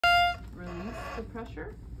the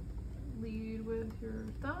pressure. Lead with your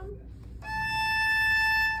thumb.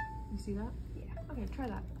 You see that? Yeah. Okay, try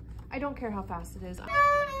that. I don't care how fast it is. Oh.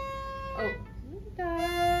 Da,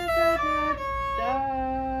 da, da,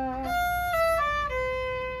 da.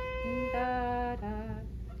 Da, da.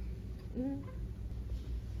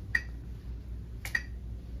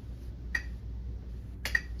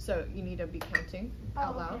 So you need to be counting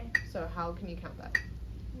out loud. Okay. So how can you count that?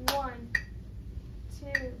 1,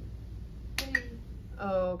 2, 3.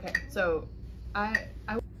 Okay, so I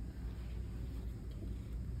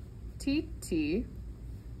TT.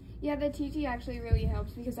 Yeah, the TT actually really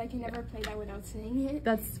helps because I can never play that without saying it.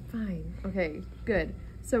 That's fine. Okay, good.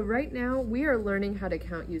 So right now we are learning how to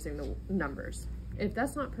count using the numbers. If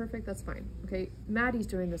that's not perfect, that's fine. Okay, Maddie's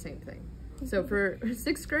doing the same thing. So for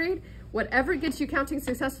 6th grade, whatever gets you counting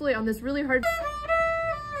successfully on this really hard.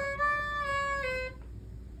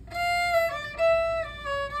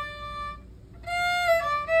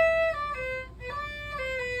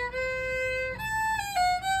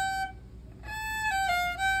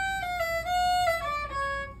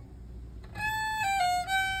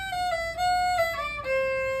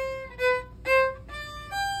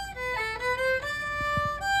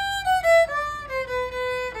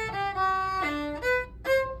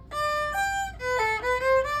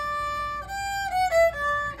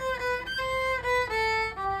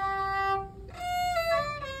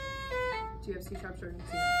 Do you have C sharp or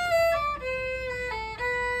C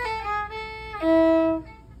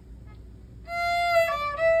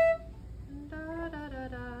da, da, da,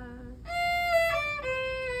 da.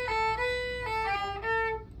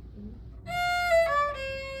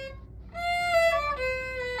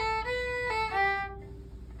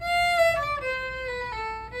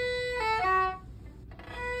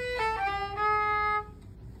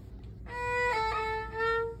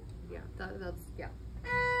 Yeah, that's, yeah.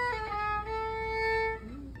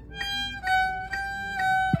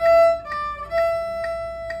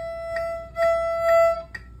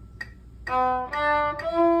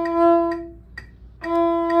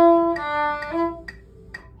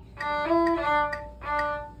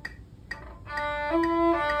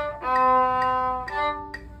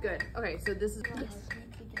 Good. Okay, so this is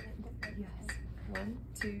yes. 1,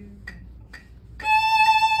 2.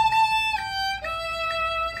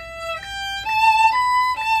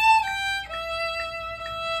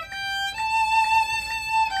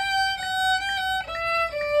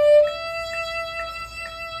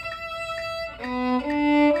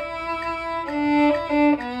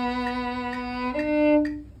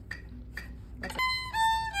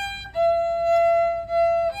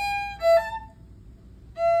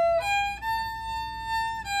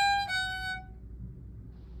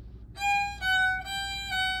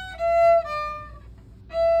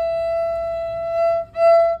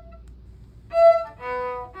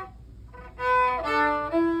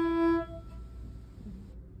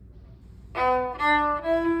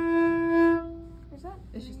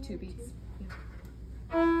 It's just 2 beats. Yeah.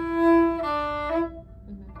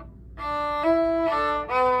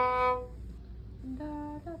 Da,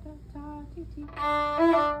 da, da, da, ti, ti.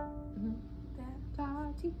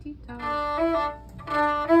 Da, ti, ti, da.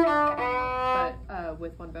 But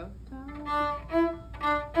with one bow.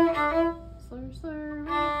 Slur, slur,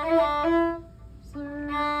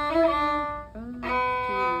 slur. 1,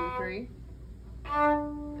 2, 3.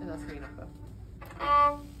 And that's the enough bow.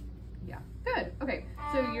 Yeah, good. Okay,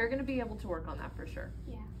 so you're gonna be able to work on that for sure.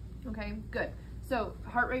 Yeah. Okay, good. So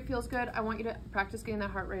heart rate feels good. I want you to practice getting that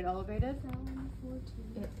heart rate elevated. 14.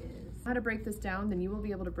 It is. How to break this down, then you will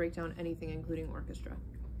be able to break down anything, including orchestra.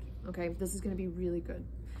 Okay, this is gonna be really good.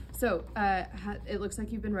 So it looks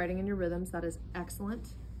like you've been writing in your rhythms. That is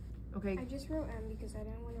excellent. Okay. I just wrote M because I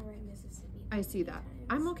didn't want to write Mississippi. I see that.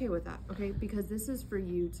 I'm okay with that, okay? Because this is for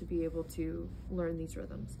you to be able to learn these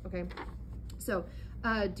rhythms, okay? So,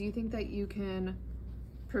 do you think that you can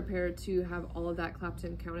prepare to have all of that clapped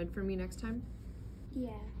and counted for me next time?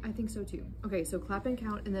 Yeah. I think so too. Okay, so clap and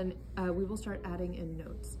count, and then we will start adding in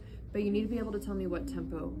notes. But you need to be able to tell me what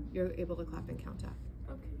tempo you're able to clap and count at.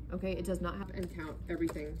 Okay. Okay, it does not have and count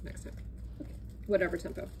everything next time. Okay. Whatever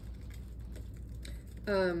tempo.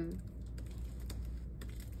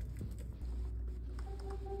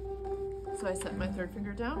 So I set my third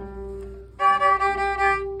finger down,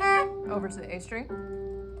 over to the A string,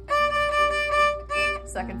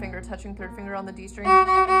 second finger touching third finger on the D string,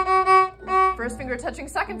 first finger touching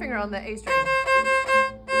second finger on the A string,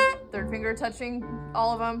 third finger touching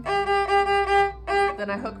all of them, then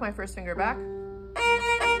I hook my first finger back,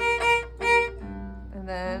 and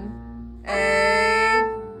then A,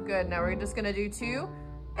 good, now we're just gonna do 2,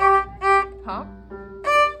 pop,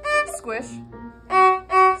 squish,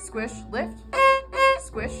 squish, lift,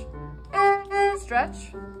 squish,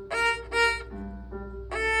 stretch.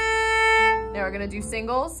 Now we're gonna do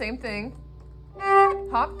singles, same thing.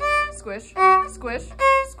 Hop, squish, squish,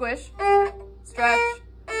 squish, stretch.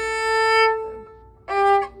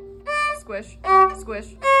 Squish,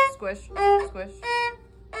 squish, squish, squish.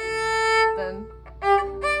 Then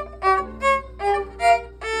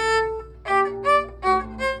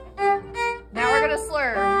now we're gonna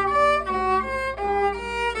slur.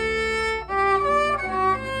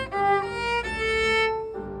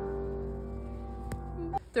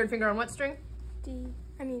 Third finger on what string? D.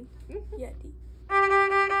 I mean, yeah, D.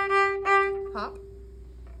 Hop.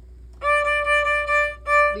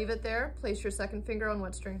 Leave it there. Place your second finger on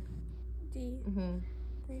what string? D.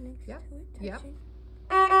 Right next Yep. to it. Yep.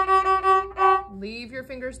 Touching. Leave your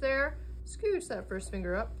fingers there. Scooch that first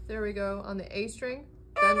finger up. There we go. On the A string.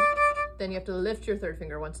 Then you have to lift your third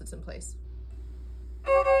finger once it's in place.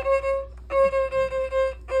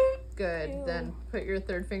 Good. Ew. Then put your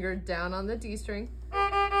third finger down on the D string.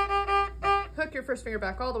 Hook your first finger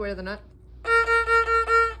back all the way to the nut.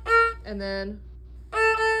 And then,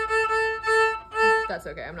 that's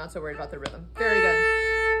okay. I'm not so worried about the rhythm. Very good.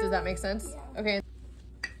 Does that make sense? Yeah. Okay.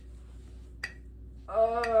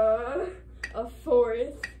 A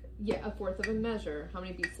fourth. Yeah, a fourth of a measure. How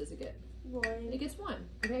many beats does it get? One. It gets one,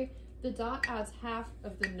 okay? The dot adds half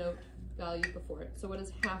of the note value before it. So what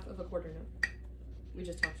is half of a quarter note? We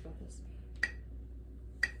just talked about this.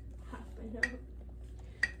 Half a note.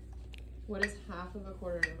 What is half of a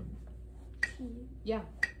quarter note? T. Yeah.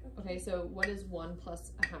 Okay, so what is 1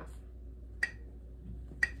 plus a half?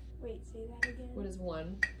 Wait, say that again. What is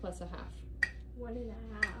 1 plus a half?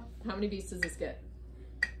 1.5. How many beats does this get?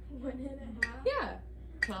 1.5. Yeah.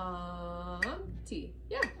 Tom, T.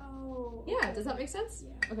 Yeah. Oh. Yeah, does that make sense?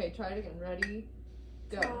 Yeah. Okay, try it again. Ready?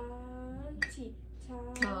 Go. Tom, T.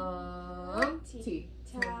 Tom, T.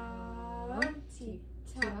 Tom, T.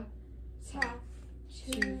 Ta. Ta.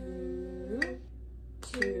 Two.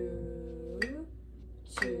 Two.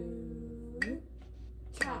 Two.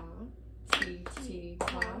 Ta. T. T.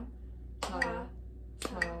 Ta. Ta.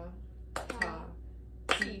 Ta. Ta.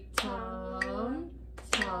 T. Tom.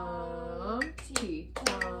 Tom. T.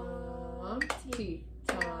 Tom. T.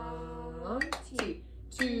 Tom. T.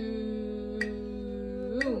 Toom.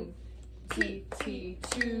 T. T.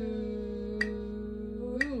 Toom.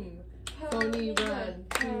 Pony run.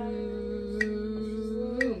 Toom.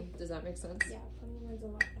 Does that make sense? Yeah, pony runs a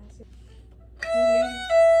lot faster.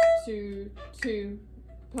 Two. Two.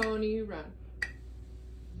 Pony run.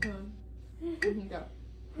 Go.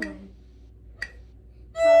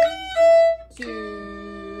 Two.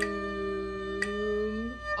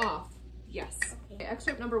 Off. Yes. Okay,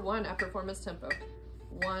 excerpt number 1 at performance tempo.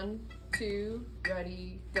 1, 2,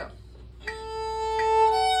 ready, go.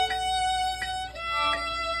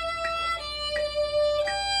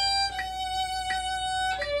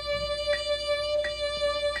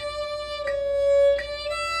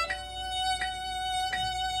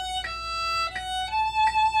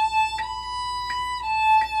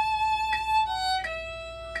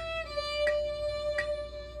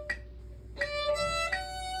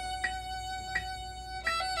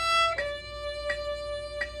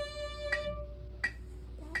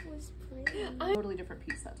 That was pretty. Totally different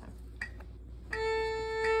piece that time.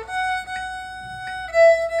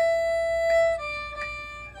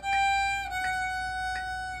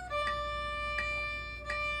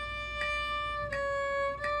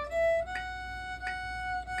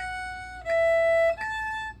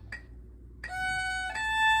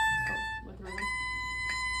 Oh, with rhythm.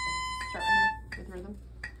 Start right here with rhythm.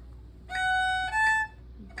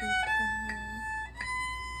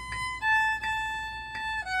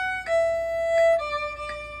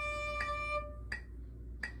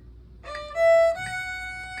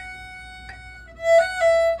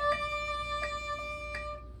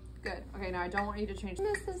 Good. Okay, now I don't want you to change.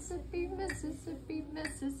 Mississippi, Mississippi,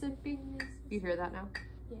 Mississippi. You hear that now?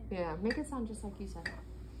 Yeah. Yeah, make it sound just like you said.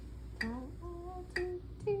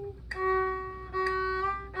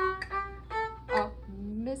 Oh,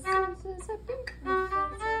 Mississippi.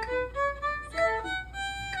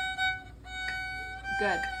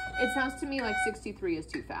 Good. It sounds to me like 63 is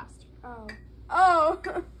too fast. Oh. Oh.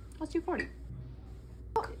 Let's do 40.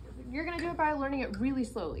 You're gonna do it by learning it really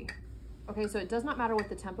slowly. Okay, so it does not matter what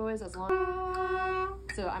the tempo is as long.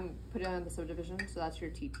 So I'm putting it on the subdivision, so that's your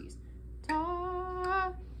TTs.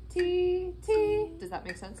 Ta, T, T. Does that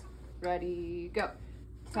make sense? Ready, go.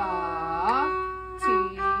 Ta,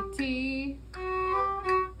 T, T.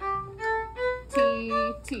 T,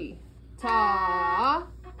 T. Ta,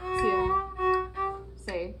 T.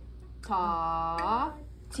 Say ta,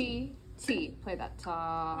 T, T. Play that.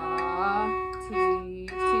 Ta, T,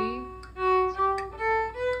 T.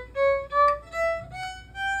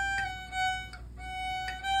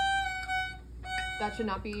 That should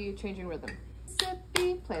not be changing rhythm.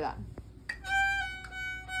 Mississippi. Play that.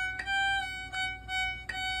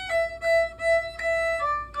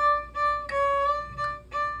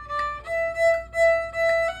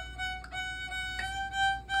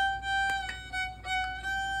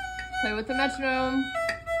 Play with the metronome.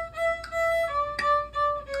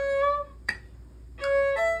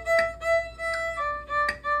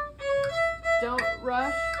 Don't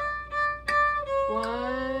rush.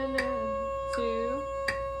 1, 2,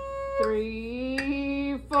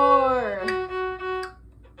 3, 4.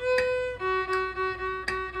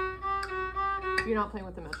 You're not playing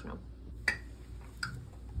with the metronome.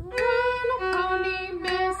 Run a pony,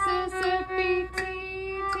 Mississippi, T,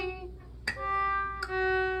 T.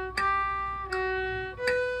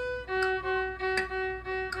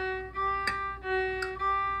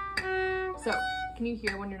 So, can you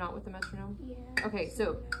hear when you're not with the metronome? Yeah. Okay,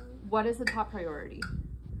 so what is the top priority?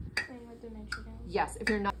 Playing with the metronome. Yes, if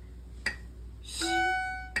you're not. Shh.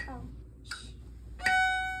 Oh. Shh.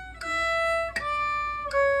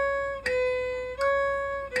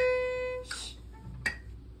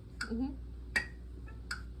 Mm-hmm.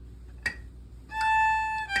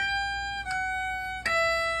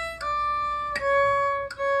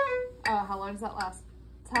 How long does that last?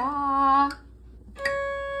 Ta.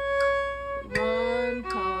 Run,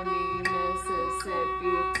 pony,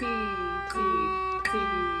 Mississippi, T, T, T,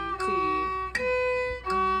 T.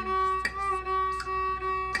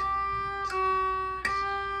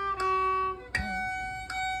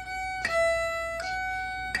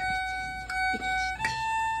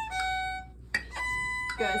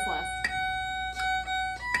 Good, Celeste.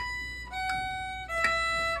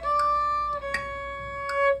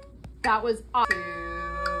 That was 2,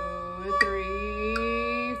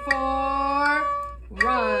 3, 4.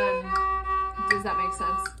 Run. Does that make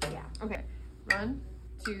sense? Yeah. Okay. Run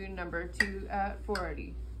to number 2 at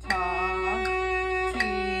 40. Ta, T, T,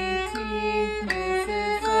 Mississippi,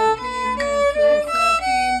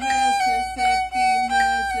 Mississippi, Mississippi,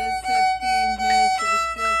 Mississippi, Mississippi,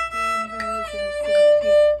 Mississippi,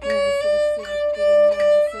 Mississippi,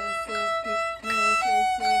 Mississippi, Mississippi,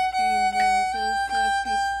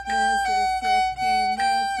 Mississippi,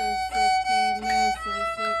 Mississippi,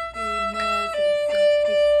 Mississippi, Mississippi,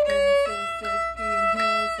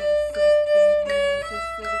 Mississippi, Mississippi, Mississippi,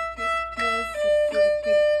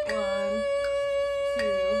 Mississippi. 1,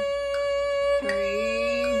 2,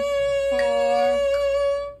 3, 4.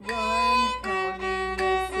 Run, pony,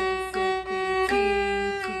 Mississippi, T,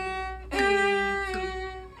 T, T, T.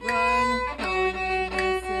 Run, pony,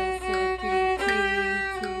 Mississippi, T, T,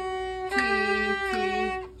 T, T. T,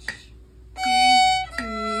 T,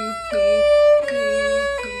 T, T,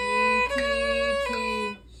 T, T, T.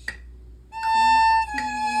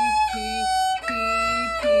 T, T,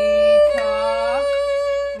 T, ta.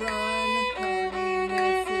 Run, pony,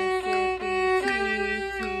 Mississippi, T,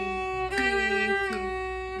 T, T, T.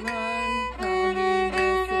 Run, pony,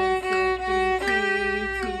 Mississippi, T, T,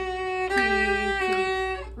 T, T.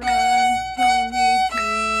 Run, pony, T,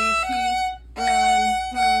 T. Run,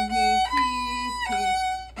 pony, T, T.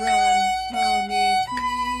 Run, pony, T,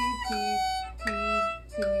 T, T,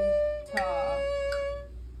 T, ta.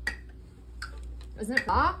 Isn't it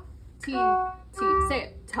ta? T, T. Say it.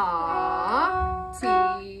 Ta, T,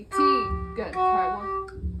 T. Good. Try one.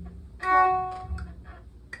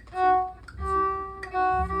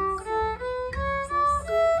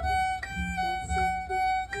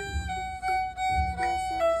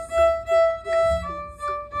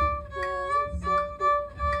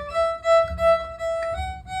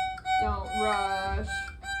 Don't rush.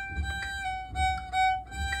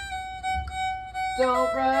 Don't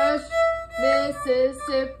rush.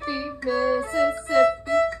 Mississippi,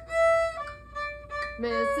 Mississippi.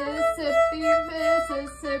 Mississippi,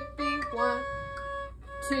 Mississippi. 1,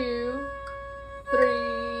 2,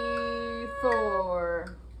 3,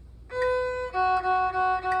 4.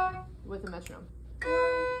 With a metronome.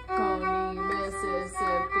 Pony,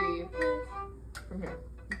 Mississippi. From here.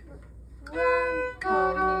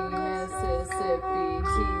 Pony, Mississippi.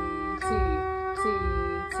 T, T, T,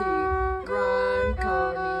 T. Run,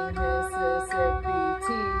 pony, Mississippi. T,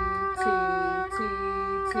 T, T,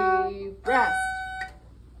 T. Rest.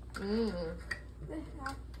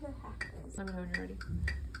 Let me know when you're ready.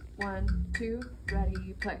 1, 2,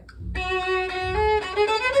 ready, play.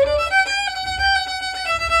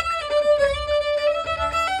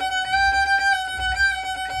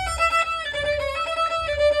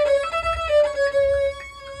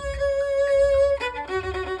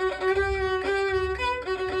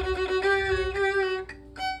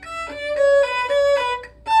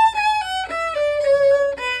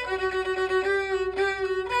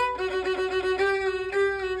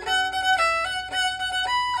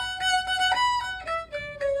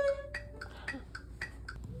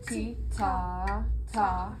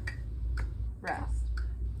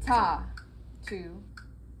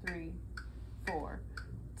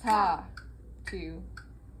 ta, 2,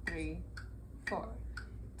 3, 4.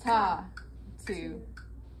 Ta, 2,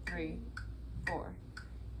 3, 4.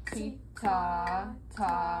 Ti, ta,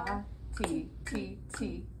 ta, ti, ti,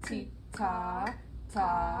 ti, ti, ta,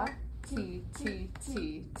 ta, ti, ti,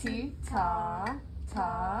 ti, ti, ta,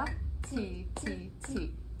 ta, ti, ti,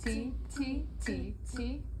 ti, ti, ti, ti,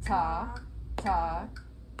 ti, ta, ta,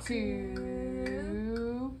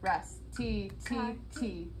 2, rest. Ti, ti,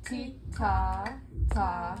 ti, ti, ta,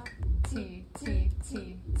 ta, ti, ti,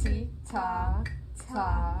 ti, ti, ta,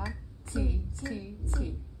 ta, ti, ti,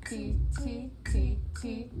 ti, ti, ti, ti,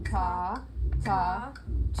 ti, ta, ta,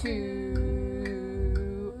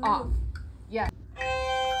 2, off. Yeah.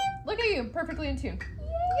 Look at you, perfectly in tune.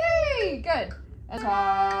 Yay! Good. And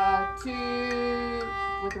ta, 2,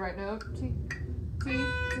 with the right note. Ti, ti,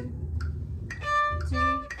 ti, ti,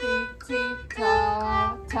 ti,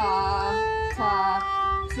 ta, ta, ta,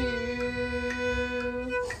 2,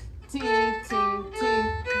 ti, ti, ti.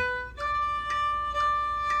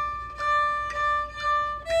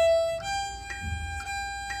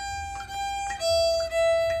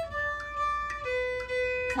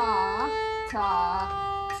 Ta, ta,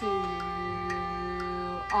 2,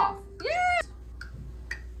 off. Yeah!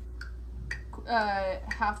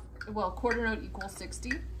 Quarter note equals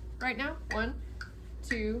 60 right now. 1,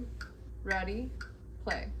 2, ready,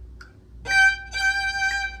 play.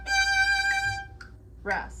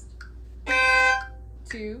 Rest.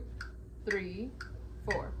 2, 3,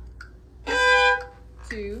 4.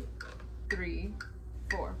 2, 3,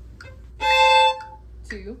 4.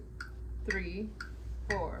 2, 3,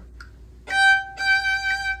 4.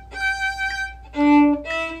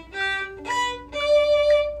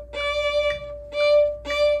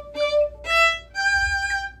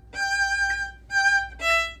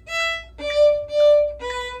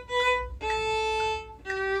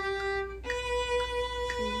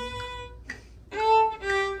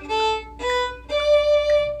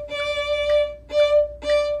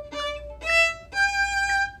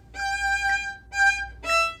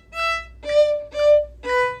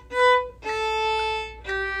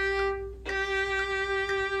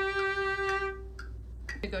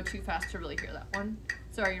 Go too fast to really hear that one.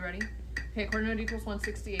 So are you ready? Okay, quarter note equals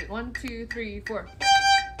 168. 1, 2, 3, 4.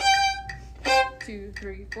 2,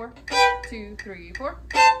 3, 4. 2, 3, 4.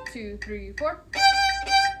 2, 3, 4.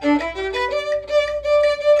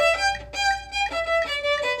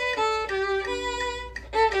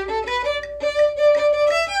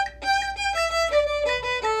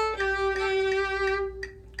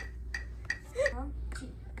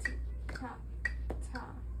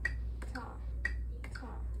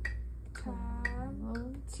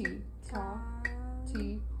 Ti, ta,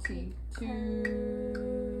 ti, ti, 2,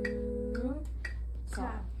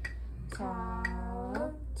 ta, ta,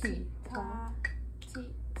 ti, ta, ti,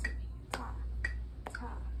 ta, ta,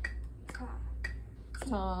 ta,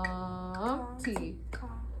 ta, ti.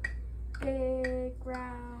 Big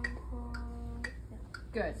round hole.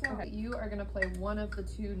 Good. Okay, you are gonna play one of the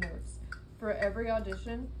 2 notes. For every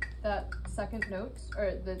audition, that second note,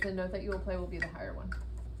 or the note that you will play will be the higher one.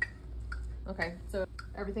 Okay, so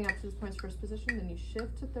everything up to this point is first position, then you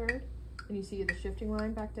shift to third, and you see the shifting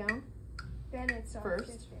line back down. Then it's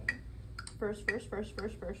First. shifting. First,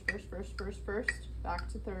 back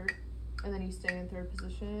to third, and then you stay in third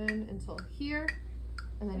position until here,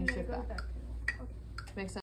 and then you shift back. Okay. Makes sense?